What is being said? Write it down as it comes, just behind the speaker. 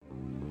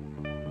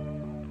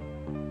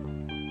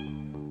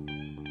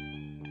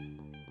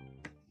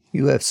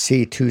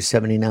UFC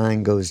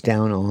 279 goes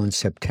down on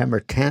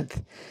September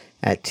 10th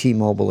at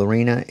T-Mobile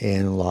Arena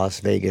in Las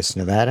Vegas,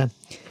 Nevada.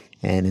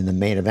 And in the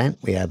main event,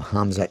 we have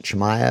Khamzat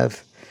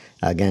Chimaev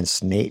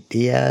against Nate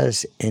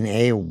Diaz in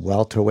a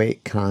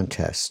welterweight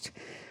contest.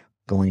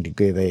 Going to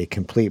give a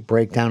complete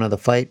breakdown of the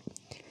fight.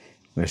 I'm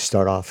going to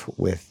start off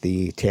with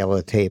the tail of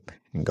the tape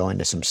and go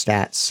into some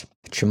stats.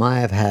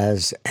 Chimaev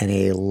has an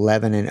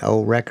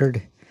 11-0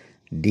 record.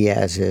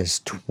 Diaz is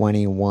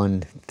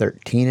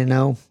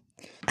 21-13-0.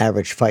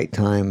 Average fight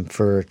time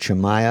for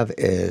Chimaev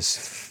is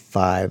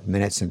 5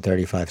 minutes and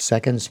 35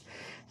 seconds.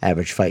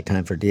 Average fight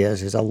time for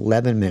Diaz is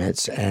 11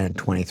 minutes and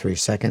 23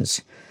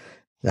 seconds.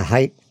 The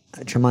height,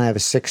 Chimaev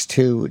is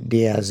 6'2",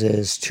 Diaz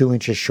is 2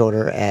 inches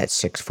shorter at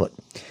 6 foot.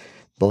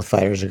 Both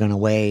fighters are going to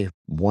weigh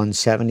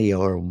 170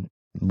 or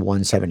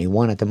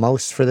 171 at the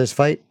most for this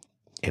fight,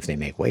 if they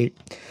make weight.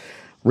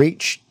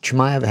 Reach,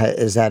 Chimaev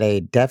is at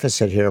a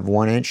deficit here of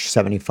 1 inch,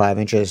 75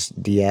 inches,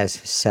 Diaz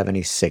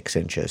 76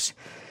 inches.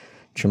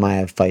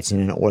 Chimaev fights in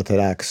an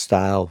orthodox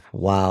style,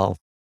 while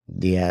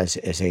Diaz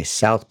is a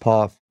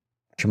southpaw.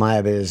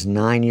 Chimaev is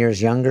 9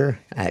 years younger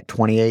at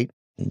 28.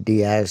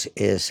 Diaz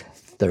is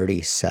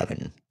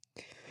 37.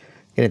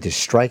 Get into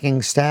striking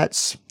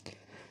stats.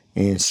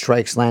 In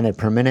strikes landed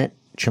per minute,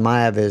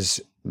 Chimaev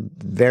is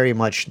very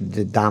much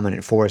the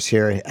dominant force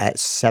here at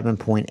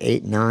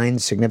 7.89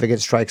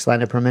 significant strikes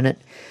landed per minute.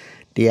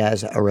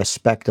 Diaz a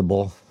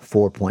respectable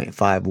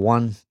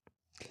 4.51.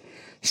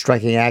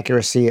 Striking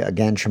accuracy,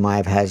 again,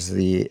 Chimaev has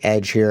the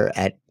edge here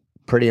at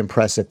pretty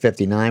impressive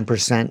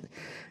 59%.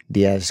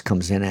 Diaz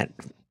comes in at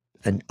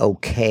an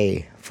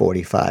okay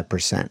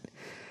 45%.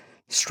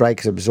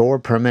 Strikes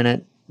absorbed per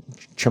minute,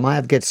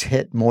 Chimaev gets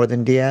hit more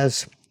than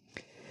Diaz.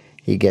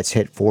 He gets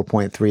hit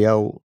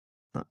 4.30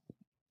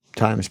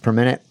 times per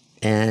minute,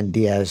 and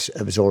Diaz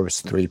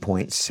absorbs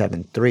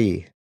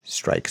 3.73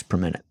 strikes per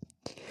minute.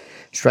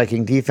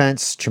 Striking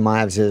defense,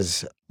 Chimaev's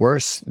is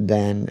worse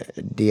than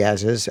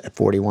Diaz's at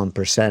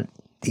 41%.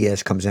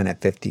 Diaz comes in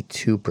at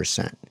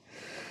 52%.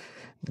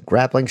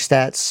 Grappling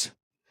stats,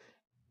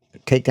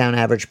 takedown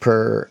average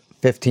per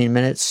 15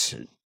 minutes,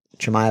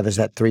 Chimaev is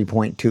at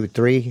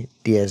 3.23,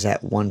 Diaz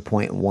at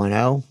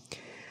 1.10.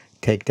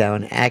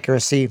 Takedown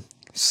accuracy,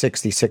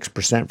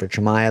 66% for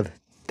Chimaev,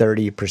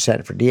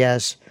 30% for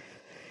Diaz.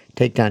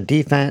 Takedown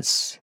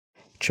defense,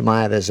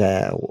 Chimaev is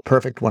a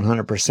perfect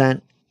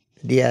 100%.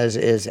 Diaz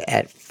is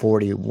at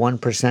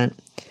 41%.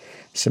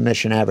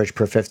 Submission average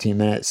per 15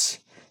 minutes,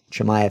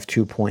 Chimaev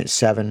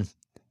 2.7,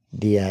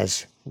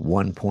 Diaz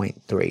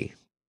 1.3.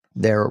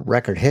 Their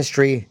record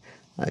history,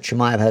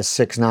 Chimaev has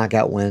 6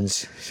 knockout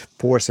wins,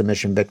 4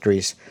 submission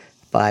victories,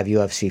 5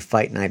 UFC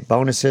Fight Night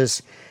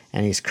bonuses,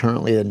 and he's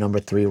currently the number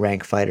 3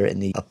 ranked fighter in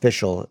the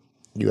official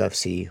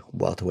UFC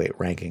welterweight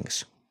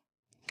rankings.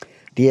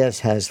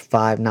 Diaz has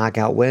 5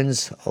 knockout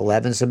wins,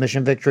 11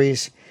 submission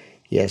victories.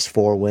 He has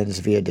 4 wins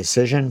via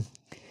decision,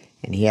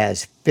 and he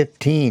has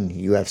 15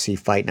 UFC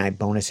Fight Night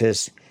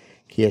bonuses.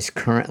 He is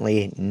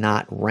currently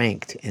not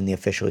ranked in the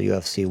official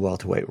UFC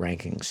welterweight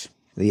rankings.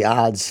 The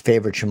odds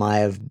favor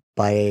Chimaev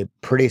by a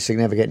pretty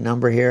significant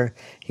number here.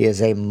 He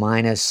is a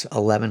minus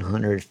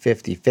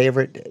 1,150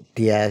 favorite.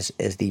 Diaz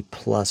is the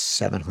plus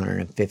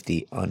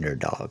 750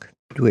 underdog.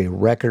 Do a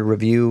record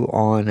review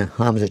on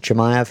Khamzat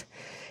Chimaev.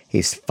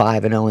 He's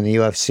 5-0 in the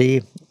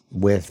UFC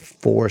with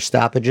 4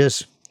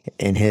 stoppages.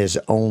 And his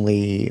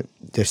only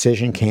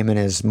decision came in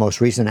his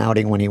most recent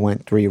outing when he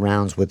went 3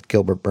 rounds with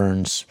Gilbert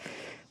Burns,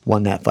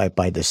 won that fight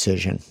by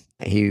decision.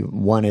 He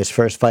won his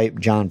first fight,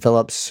 John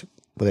Phillips,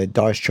 with a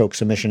Darce choke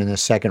submission in the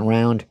second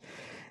round.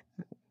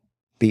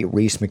 Beat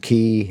Reese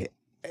McKee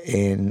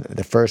in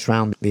the first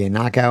round via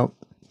knockout.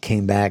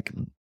 Came back,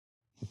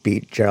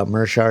 beat Gerald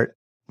Meerschaert,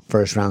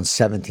 first round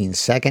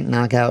 17-second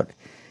knockout.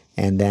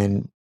 And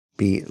then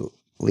beat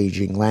Li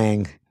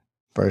Jingliang,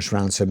 first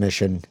round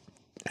submission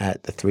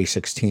at the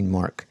 3:16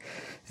 mark.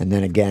 And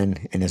then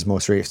again, in his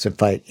most recent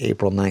fight,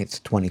 April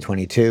 9th,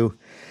 2022,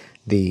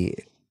 the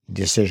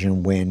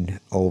decision win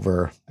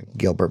over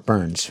Gilbert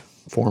Burns,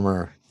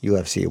 former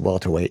UFC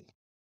welterweight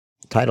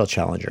title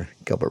challenger,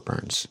 Gilbert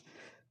Burns.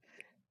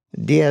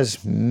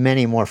 Diaz,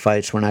 many more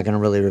fights. We're not going to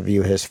really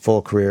review his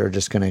full career,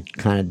 just going to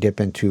kind of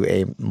dip into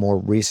a more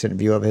recent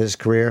view of his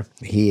career.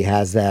 He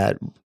has that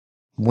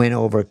win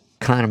over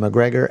Conor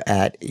McGregor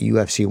at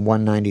UFC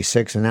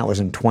 196, and that was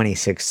in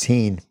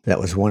 2016. That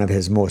was one of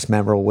his most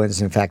memorable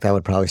wins. In fact, I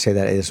would probably say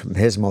that is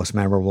his most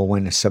memorable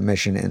win, a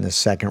submission in the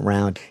second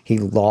round. He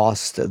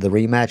lost the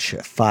rematch,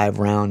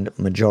 5-round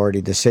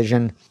majority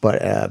decision, but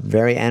a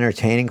very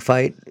entertaining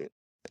fight,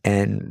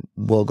 and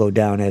will go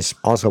down as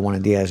also one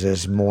of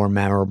Diaz's more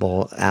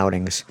memorable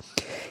outings.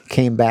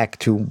 Came back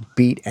to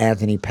beat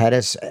Anthony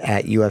Pettis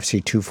at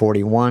UFC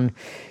 241,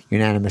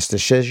 unanimous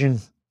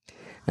decision.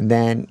 And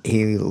then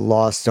he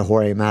lost to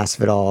Jorge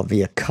Masvidal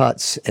via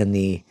cuts in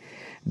the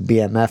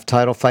BMF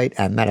title fight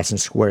at Madison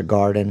Square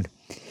Garden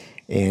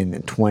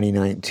in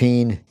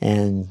 2019.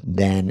 And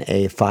then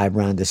a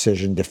 5-round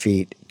decision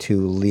defeat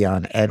to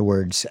Leon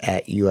Edwards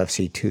at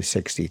UFC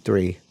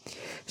 263.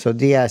 So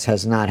Diaz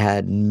has not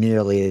had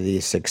nearly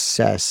the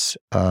success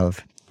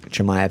of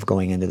Chimaev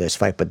going into this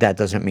fight, but that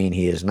doesn't mean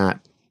he is not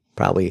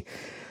probably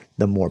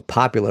the more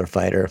popular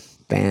fighter.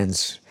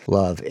 Fans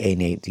love a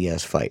Nate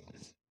Diaz fight.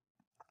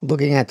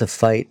 Looking at the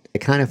fight, I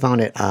kind of found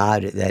it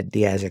odd that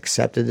Diaz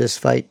accepted this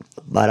fight,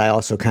 but I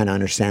also kind of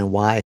understand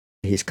why.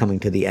 He's coming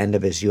to the end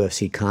of his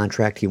UFC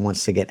contract. He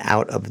wants to get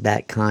out of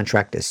that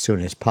contract as soon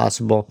as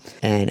possible.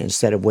 And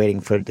instead of waiting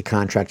for the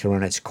contract to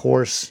run its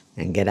course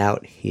and get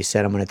out, he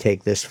said, I'm going to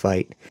take this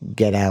fight,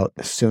 get out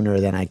sooner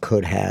than I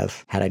could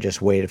have had I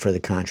just waited for the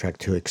contract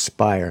to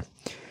expire.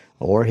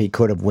 Or he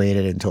could have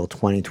waited until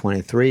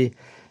 2023,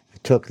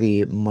 took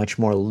the much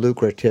more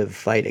lucrative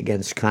fight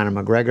against Conor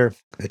McGregor,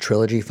 the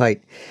trilogy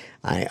fight.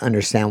 I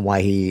understand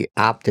why he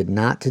opted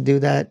not to do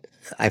that.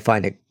 I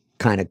find it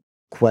kind of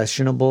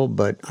questionable,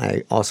 but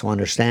I also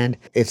understand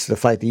it's the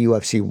fight the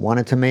UFC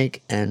wanted to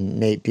make, and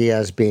Nate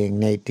Diaz being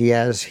Nate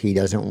Diaz, he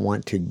doesn't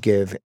want to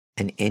give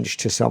an inch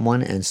to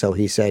someone, and so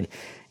he said,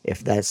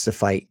 if that's the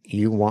fight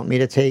you want me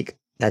to take,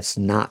 that's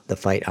not the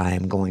fight I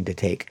am going to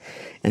take.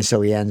 And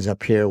so he ends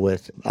up here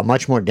with a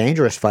much more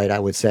dangerous fight, I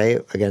would say,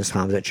 against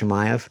Khamzat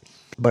Chimaev,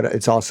 but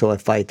it's also a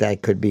fight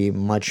that could be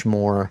much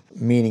more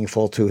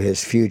meaningful to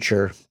his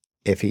future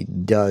if he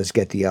does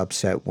get the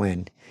upset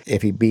win.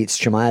 If he beats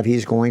Chimaev,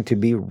 he's going to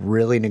be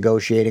really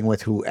negotiating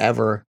with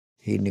whoever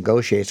he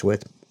negotiates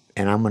with.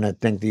 And I'm going to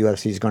think the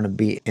UFC is going to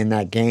be in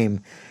that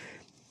game.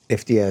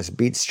 If Diaz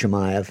beats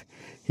Chimaev,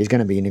 he's going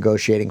to be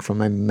negotiating from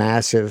a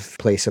massive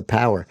place of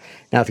power.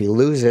 Now, if he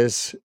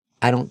loses,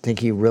 I don't think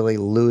he really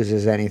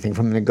loses anything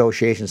from a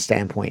negotiation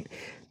standpoint.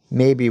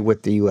 Maybe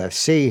with the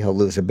UFC, he'll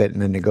lose a bit in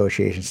the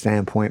negotiation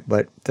standpoint,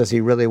 but does he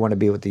really want to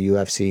be with the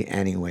UFC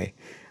anyway?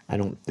 I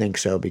don't think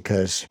so,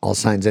 because all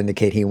signs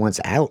indicate he wants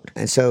out.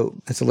 And so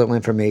that's a little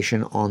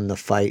information on the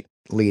fight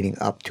leading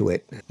up to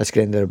it. Let's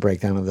get into the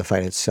breakdown of the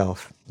fight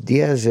itself.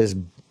 Diaz is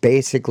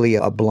basically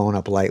a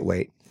blown-up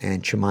lightweight,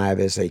 and Chimaev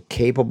is a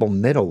capable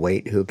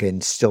middleweight who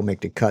can still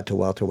make the cut to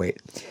welterweight.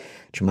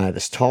 Chimaev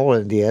is taller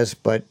than Diaz,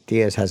 but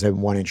Diaz has a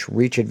 1-inch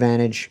reach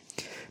advantage.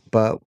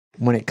 But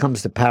when it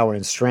comes to power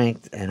and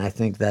strength, and I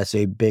think that's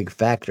a big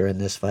factor in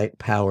this fight,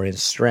 power and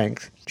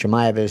strength,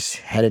 Chimaev is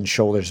head and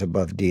shoulders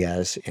above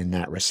Diaz in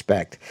that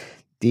respect.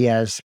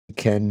 Diaz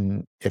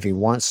can, if he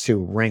wants to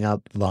ring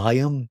up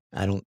volume,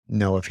 I don't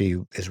know if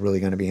he is really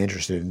going to be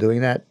interested in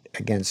doing that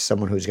against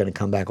someone who's going to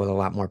come back with a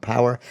lot more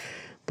power.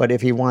 But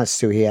if he wants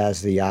to, he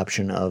has the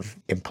option of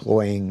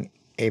employing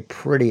a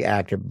pretty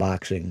active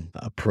boxing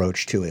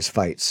approach to his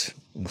fights.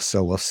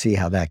 So we'll see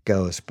how that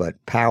goes.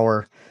 But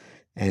power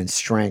and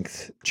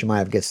strength,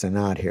 Chimaev gets the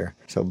nod here.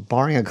 So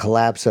barring a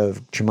collapse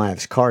of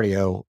Chimaev's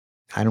cardio,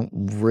 I don't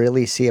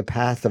really see a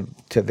path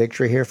to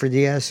victory here for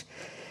Diaz.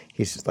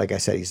 He's, like I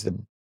said, he's the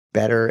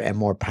better and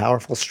more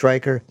powerful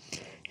striker.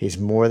 He's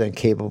more than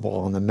capable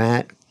on the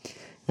mat.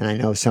 And I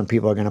know some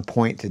people are going to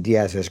point to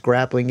Diaz's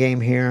grappling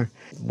game here,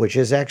 which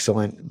is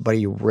excellent, but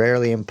he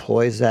rarely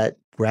employs that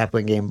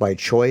grappling game by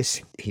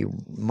choice. He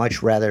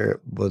much rather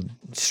would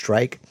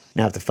strike.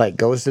 Now, if the fight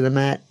goes to the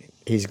mat,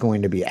 he's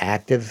going to be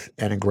active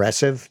and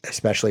aggressive,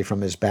 especially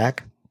from his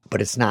back,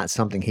 but it's not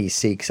something he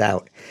seeks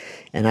out.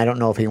 And I don't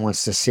know if he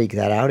wants to seek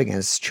that out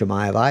against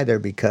Chimaev either,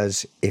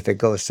 because if it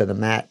goes to the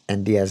mat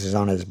and Diaz is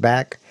on his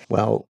back,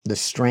 well, the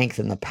strength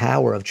and the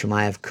power of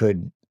Chimaev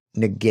could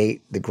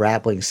negate the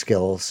grappling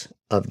skills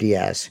of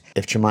Diaz.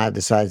 If Chimaev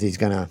decides he's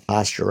going to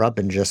posture up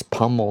and just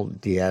pummel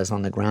Diaz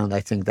on the ground, I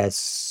think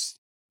that's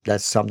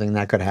something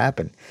that could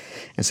happen.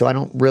 And so I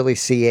don't really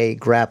see a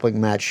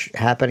grappling match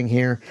happening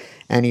here.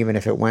 And even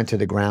if it went to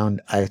the ground,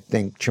 I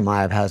think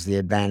Chimaev has the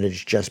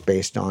advantage just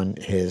based on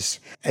his,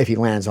 if he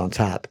lands on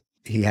top,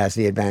 he has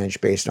the advantage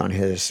based on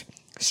his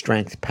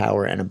strength,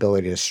 power, and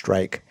ability to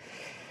strike.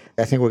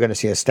 I think we're going to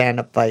see a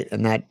stand-up fight,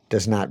 and that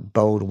does not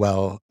bode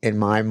well, in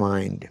my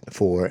mind,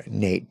 for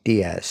Nate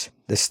Diaz.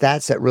 The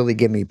stats that really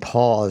give me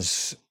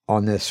pause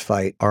on this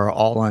fight are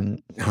all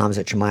on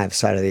Khamzat Chimaev's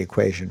side of the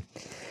equation.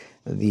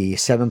 The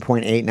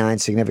 7.89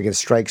 significant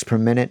strikes per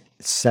minute,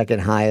 second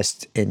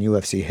highest in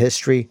UFC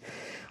history.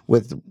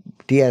 With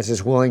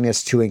Diaz's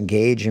willingness to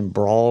engage in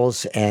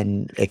brawls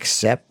and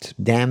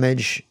accept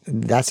damage,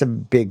 that's a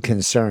big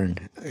concern.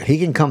 He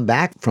can come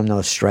back from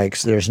those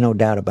strikes, there's no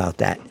doubt about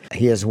that.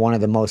 He is one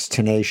of the most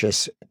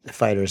tenacious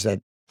fighters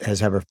that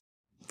has ever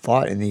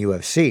fought in the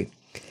UFC.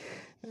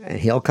 And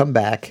he'll come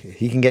back.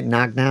 He can get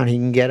knocked down, he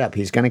can get up.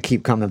 He's going to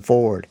keep coming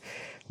forward.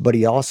 But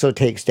he also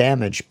takes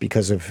damage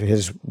because of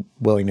his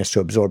willingness to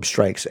absorb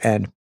strikes.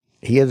 And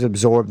he has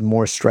absorbed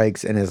more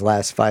strikes in his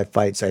last 5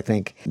 fights, I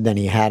think, than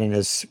he had in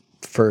his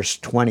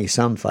first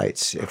 20-some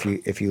fights,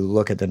 if you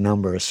look at the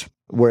numbers.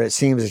 Where it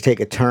seems to take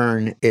a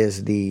turn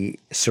is the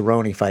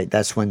Cerrone fight.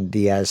 That's when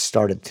Diaz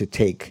started to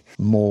take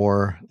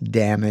more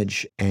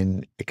damage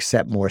and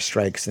accept more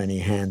strikes than he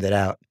handed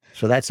out.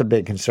 So that's a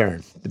big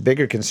concern. The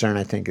bigger concern,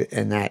 I think,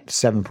 in that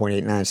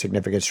 7.89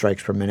 significant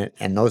strikes per minute,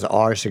 and those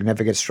are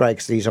significant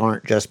strikes. These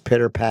aren't just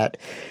pitter-pat,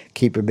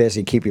 keep you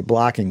busy, keep you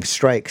blocking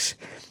strikes.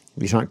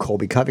 These aren't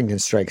Colby Covington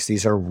strikes.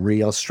 These are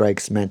real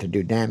strikes meant to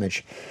do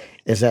damage.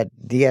 Is that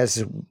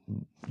Diaz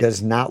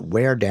does not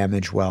wear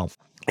damage well,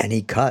 and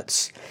he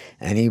cuts,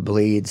 and he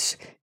bleeds,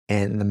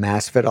 And the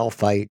Masvidal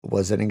fight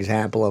was an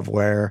example of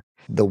where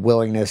the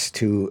willingness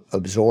to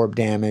absorb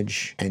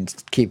damage and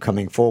keep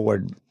coming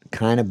forward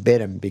kind of bit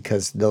him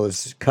because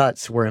those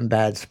cuts were in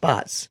bad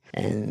spots.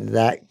 And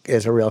that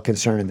is a real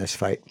concern in this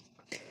fight.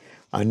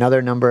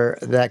 Another number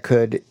that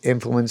could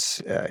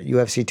influence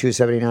UFC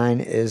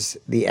 279 is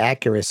the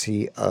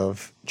accuracy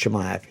of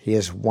Chimaev. He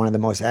is one of the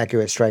most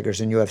accurate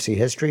strikers in UFC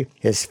history.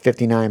 His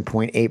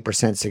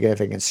 59.8%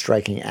 significant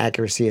striking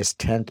accuracy is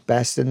 10th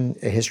best in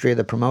the history of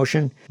the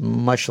promotion.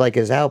 Much like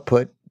his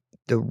output,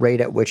 the rate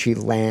at which he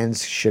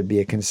lands should be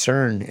a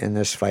concern in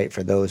this fight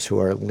for those who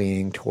are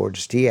leaning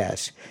towards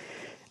Diaz.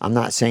 I'm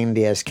not saying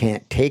Diaz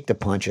can't take the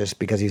punches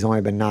because he's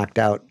only been knocked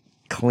out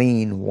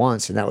clean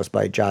once, and that was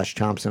by Josh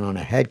Thompson on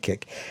a head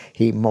kick.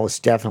 He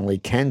most definitely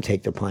can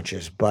take the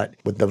punches, but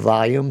with the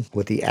volume,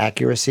 with the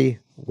accuracy,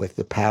 with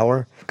the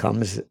power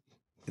comes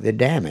the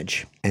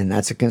damage, and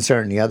that's a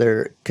concern. The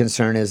other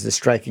concern is the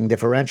striking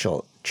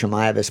differential.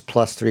 Chimaev is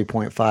plus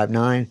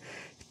 3.59,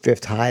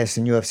 fifth highest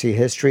in UFC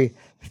history,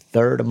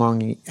 third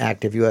among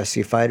active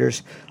UFC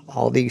fighters.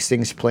 All these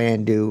things play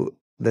into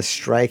the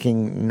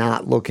striking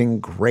not looking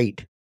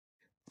great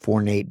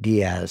for Nate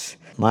Diaz.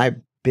 My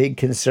big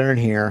concern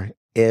here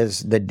is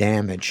the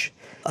damage.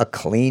 A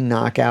clean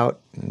knockout,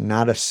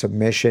 not a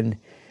submission.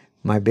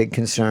 My big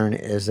concern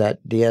is that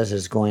Diaz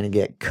is going to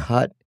get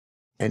cut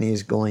and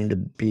he's going to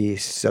be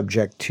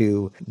subject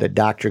to the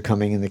doctor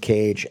coming in the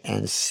cage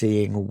and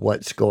seeing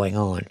what's going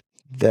on.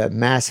 The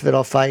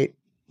Masvidal fight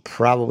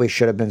probably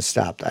should have been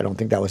stopped. I don't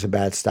think that was a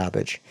bad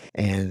stoppage.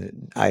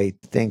 And I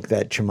think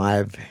that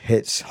Chimaev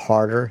hits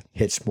harder,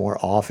 hits more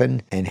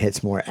often, and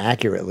hits more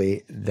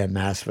accurately than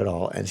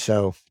Masvidal. And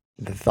so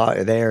the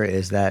thought there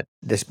is that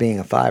this being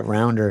a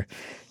 5-rounder,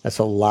 that's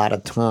a lot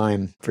of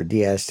time for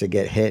Diaz to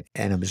get hit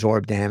and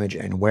absorb damage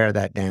and wear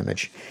that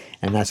damage.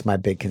 And that's my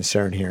big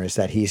concern here, is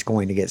that he's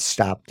going to get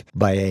stopped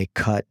by a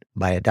cut,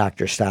 by a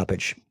doctor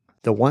stoppage.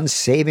 The one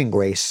saving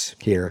grace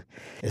here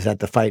is that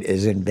the fight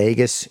is in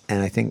Vegas,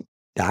 and I think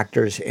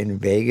doctors in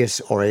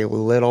Vegas are a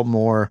little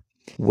more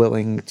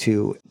willing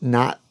to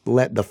not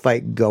let the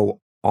fight go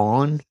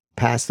on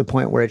past the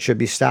point where it should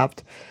be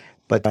stopped.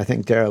 But I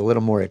think they're a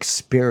little more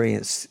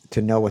experienced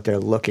to know what they're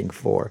looking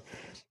for.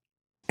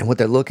 And what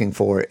they're looking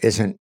for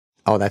isn't,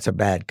 oh, that's a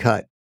bad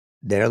cut.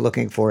 They're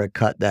looking for a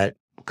cut that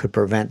could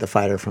prevent the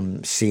fighter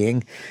from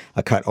seeing,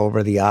 a cut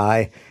over the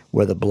eye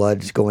where the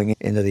blood's going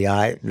into the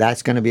eye.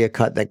 That's going to be a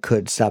cut that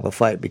could stop a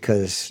fight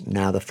because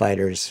now the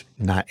fighter's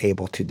not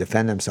able to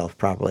defend themselves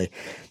properly.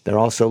 They're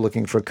also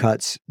looking for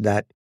cuts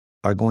that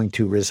are going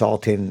to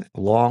result in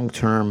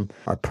long-term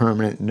or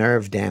permanent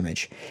nerve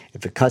damage.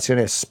 If it cuts in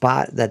a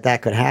spot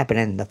that could happen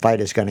in, the fight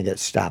is going to get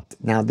stopped.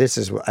 Now, this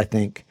is, I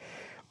think,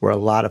 where a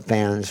lot of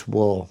fans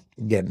will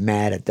get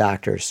mad at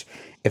doctors.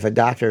 If a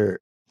doctor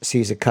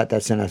sees a cut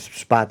that's in a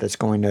spot that's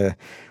going to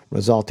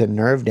result in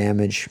nerve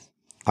damage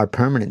or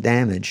permanent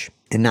damage,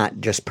 and not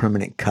just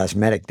permanent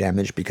cosmetic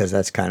damage, because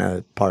that's kind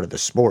of part of the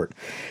sport,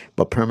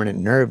 but permanent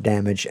nerve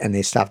damage, and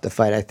they stop the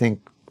fight, I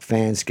think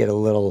fans get a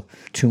little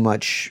too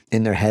much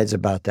in their heads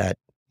about that.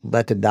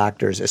 Let the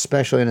doctors,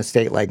 especially in a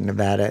state like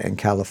Nevada and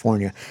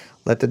California,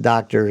 let the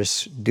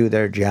doctors do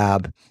their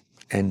job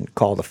and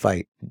call the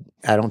fight.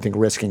 I don't think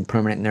risking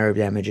permanent nerve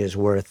damage is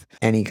worth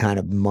any kind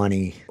of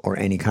money or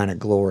any kind of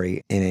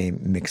glory in a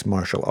mixed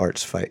martial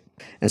arts fight.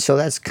 And so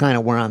that's kind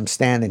of where I'm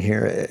standing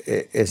here,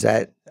 is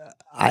that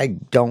I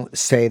don't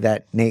say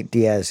that Nate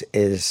Diaz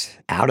is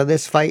out of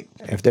this fight.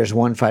 If there's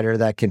one fighter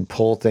that can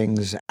pull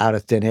things out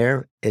of thin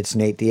air, it's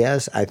Nate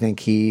Diaz. I think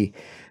he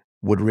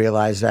would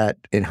realize that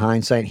in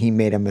hindsight, he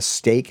made a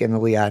mistake in the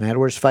Leon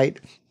Edwards fight.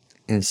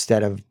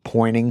 Instead of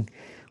pointing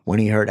when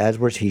he hurt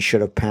Edwards, he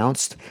should have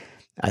pounced.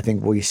 I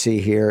think we see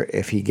here,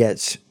 if he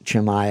gets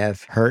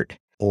Chimaev hurt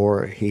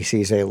or he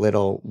sees a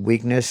little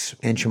weakness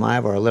in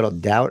Chimaev or a little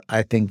doubt,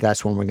 I think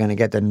that's when we're going to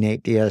get the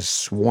Nate Diaz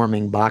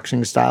swarming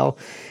boxing style,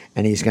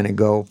 and he's going to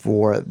go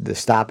for the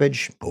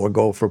stoppage or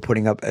go for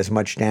putting up as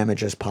much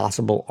damage as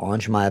possible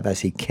on Chimaev as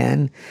he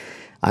can.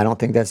 I don't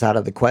think that's out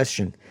of the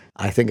question.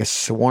 I think a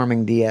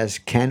swarming Diaz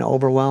can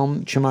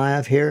overwhelm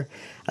Chimaev here.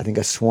 I think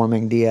a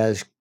swarming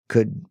Diaz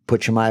could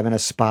put Chimaev in a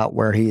spot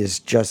where he is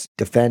just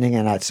defending,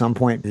 and at some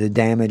point the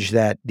damage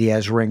that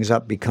Diaz rings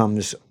up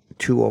becomes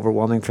too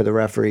overwhelming for the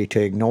referee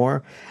to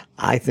ignore.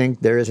 I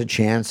think there is a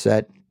chance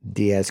that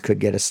Diaz could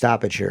get a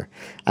stoppage here.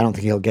 I don't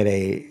think he'll get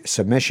a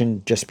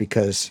submission just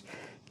because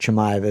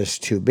Chimaev is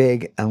too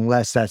big,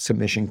 unless that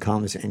submission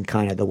comes in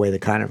kind of the way the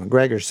Conor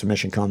McGregor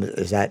submission comes,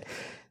 is that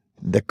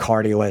the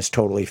cardio has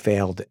totally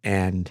failed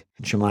and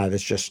Chimaev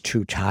is just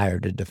too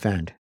tired to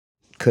defend.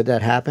 Could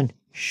that happen?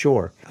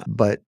 Sure.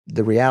 But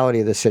the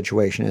reality of the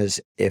situation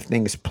is, if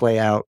things play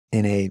out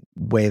in a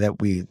way that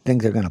we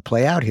think they're going to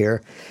play out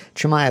here,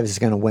 Chimaev is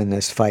going to win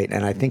this fight.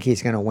 And I think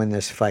he's going to win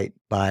this fight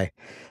by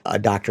a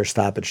doctor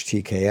stoppage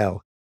TKO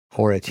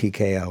or a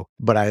TKO.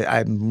 But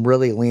I'm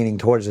really leaning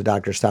towards the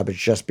doctor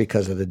stoppage just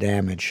because of the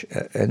damage.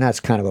 And that's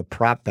kind of a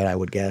prop bet, I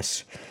would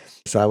guess.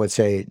 So I would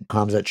say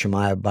Khamzat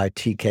Chimaev by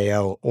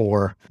TKO,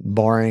 or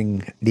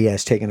barring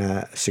Diaz taking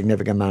a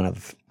significant amount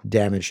of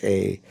damage,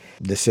 a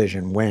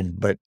decision win.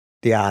 But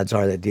the odds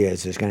are that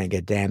Diaz is going to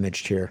get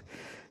damaged here.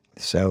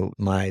 So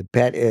my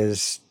bet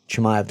is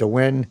Chimaev to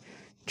win.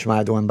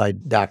 Chimaev to win by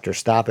doctor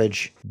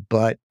stoppage.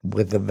 But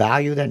with the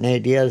value that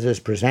Nate Diaz is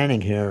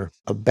presenting here,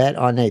 a bet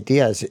on Nate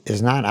Diaz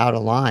is not out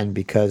of line,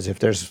 because if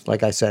there's,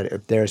 like I said,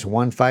 if there's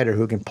one fighter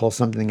who can pull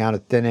something out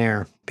of thin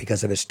air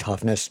because of his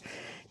toughness,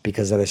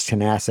 because of his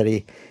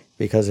tenacity,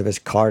 because of his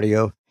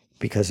cardio,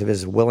 because of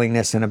his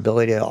willingness and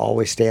ability to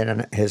always stand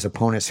on his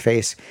opponent's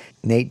face,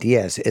 Nate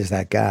Diaz is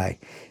that guy.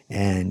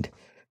 And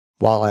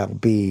while I'll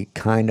be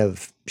kind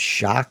of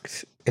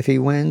shocked if he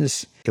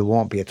wins, it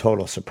won't be a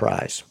total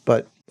surprise.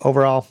 But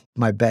overall,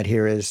 my bet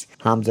here is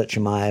Khamzat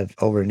Chimaev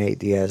over Nate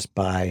Diaz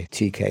by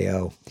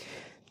TKO,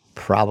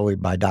 probably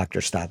by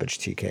doctor stoppage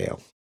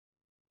TKO.